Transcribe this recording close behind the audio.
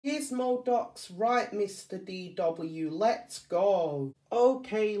Gizmo Doc's right, Mr. DW. Let's go.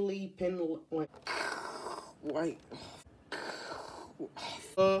 Okay, leaping. Wait.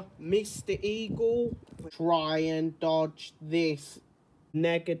 Mr. Eagle, try and dodge this.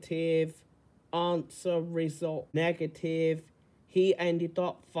 Negative. Answer result. Negative. He ended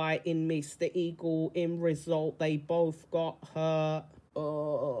up fighting Mr. Eagle. In result, they both got hurt.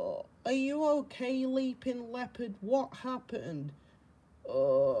 Are you okay, Leaping Leopard? What happened?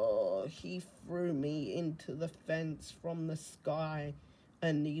 He threw me into the fence from the sky,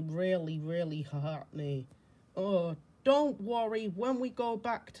 and he really hurt me. Don't worry, when we go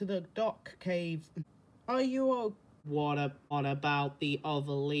back to the dock cave, are you okay? What about the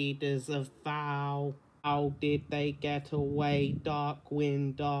other leaders of Foul? How did they get away,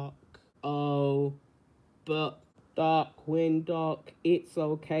 Darkwing Duck? Oh, but Darkwing Duck, it's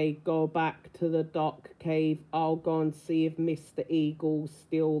okay. Go back to the dock cave. I'll go and see if Mr. Eagle's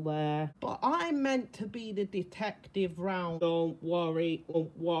still there. But I meant to be the detective round. Don't worry.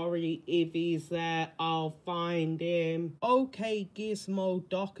 If he's there, I'll find him. Okay, Gizmo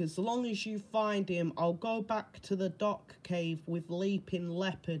Doc, as long as you find him, I'll go back to the dock cave with Leaping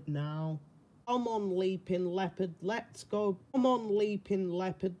Leopard now. Come on, Leaping Leopard, let's go. Come on, Leaping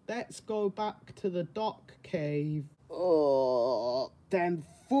Leopard, let's go back to the dock cave. Oh, them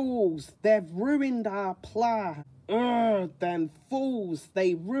fools, they've ruined our plan. Them fools,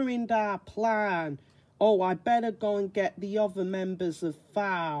 they ruined our plan. Oh, I better go and get the other members of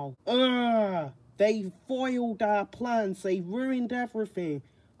Foul. They foiled our plans, they ruined everything.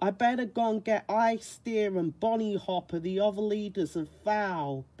 I better go and get Ice Steer and Bonnie Hopper, the other leaders of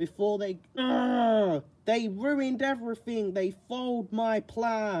Foul, before they... They ruined everything. They foiled my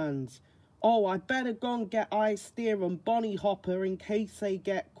plans. Oh, I better go and get Ice Steer and Bonnie Hopper in case they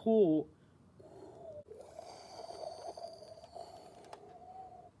get caught.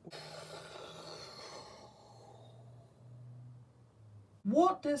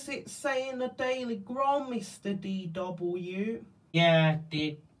 What does it say in the Daily Growl, Mr. DW?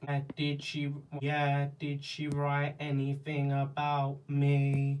 Did she write anything about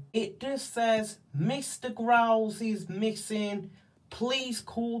me? It just says, Mr. Growls is missing. Please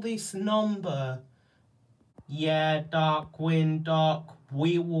call this number. Yeah, Darkwing Duck,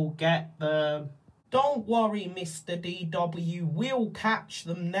 we will get them. Don't worry, Mr. DW, we'll catch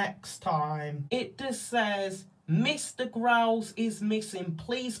them next time. It just says, Mr. Growls is missing.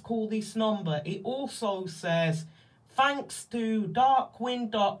 Please call this number. It also says, thanks to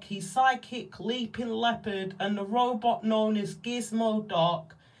Darkwing Duck, his psychic Leaping Leopard, and the robot known as Gizmo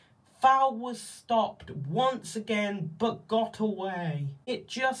Duck, Foul was stopped once again but got away. It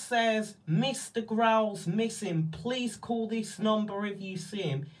just says, Mr. Growl's missing. Please call this number if you see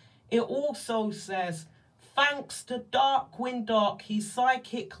him. It also says, thanks to Darkwing Duck, his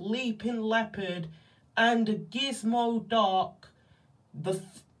psychic Leaping Leopard, and Gizmo Duck,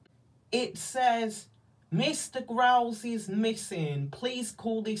 it says, Mr. Growls is missing. Please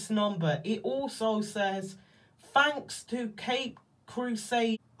call this number. It also says, thanks to Cape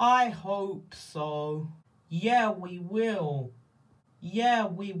Crusade. I hope so. Yeah, we will. Yeah,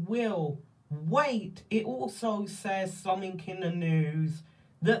 we will. Wait, it also says something in the news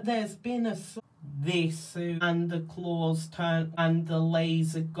that there's been this suit and the claws turned and the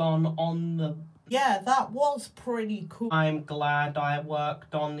laser gun on the... Yeah, that was pretty cool. I'm glad I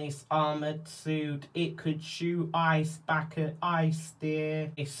worked on this armoured suit. It could shoot ice back at Ice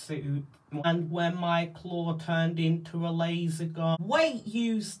Steer. This suit. And when my claw turned into a laser gun. Wait,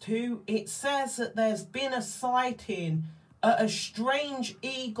 used to. It says that there's been a sighting at a strange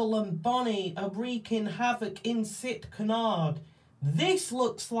eagle and bunny are wreaking havoc in Canard. This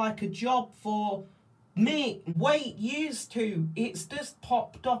looks like a job for... me. Wait, used to. It's just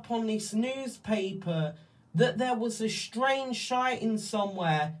popped up on this newspaper that there was a strange sighting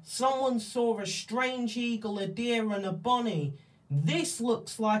somewhere. Someone saw a strange eagle, a deer and a bunny. This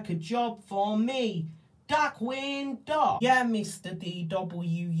looks like a job for me. Darkwing Duck. Yeah, Mr.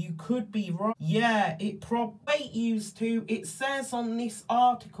 DW, you could be right. Yeah, wait, used to. It says on this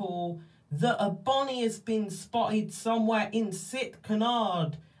article that a bunny has been spotted somewhere in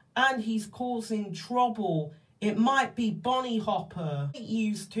Canard. And he's causing trouble. It might be Bonnie Hopper. It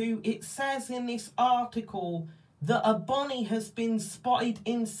used to. It says in this article that a bunny has been spotted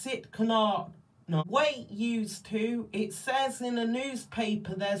in Canard. No. Wait, used to. It says in a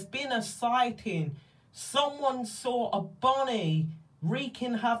newspaper there's been a sighting. Someone saw a bunny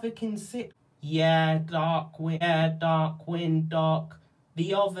wreaking havoc in Yeah, Darkwing Duck.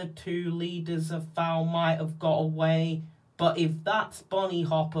 The other two leaders of Foul might have got away. But if that's Bunny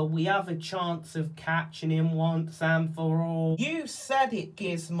Hopper, we have a chance of catching him once and for all. You said it,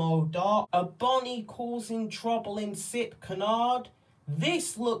 Gizmo Doc. A bunny causing trouble in Sip Canard.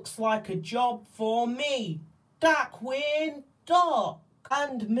 This looks like a job for me, Darkwing Doc.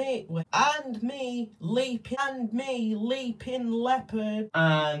 And me, Leaping Leopard.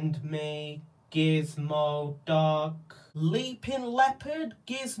 And me, Gizmo Doc. Leaping Leopard,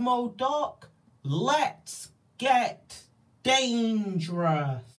 Gizmo Doc. Let's get dangerous.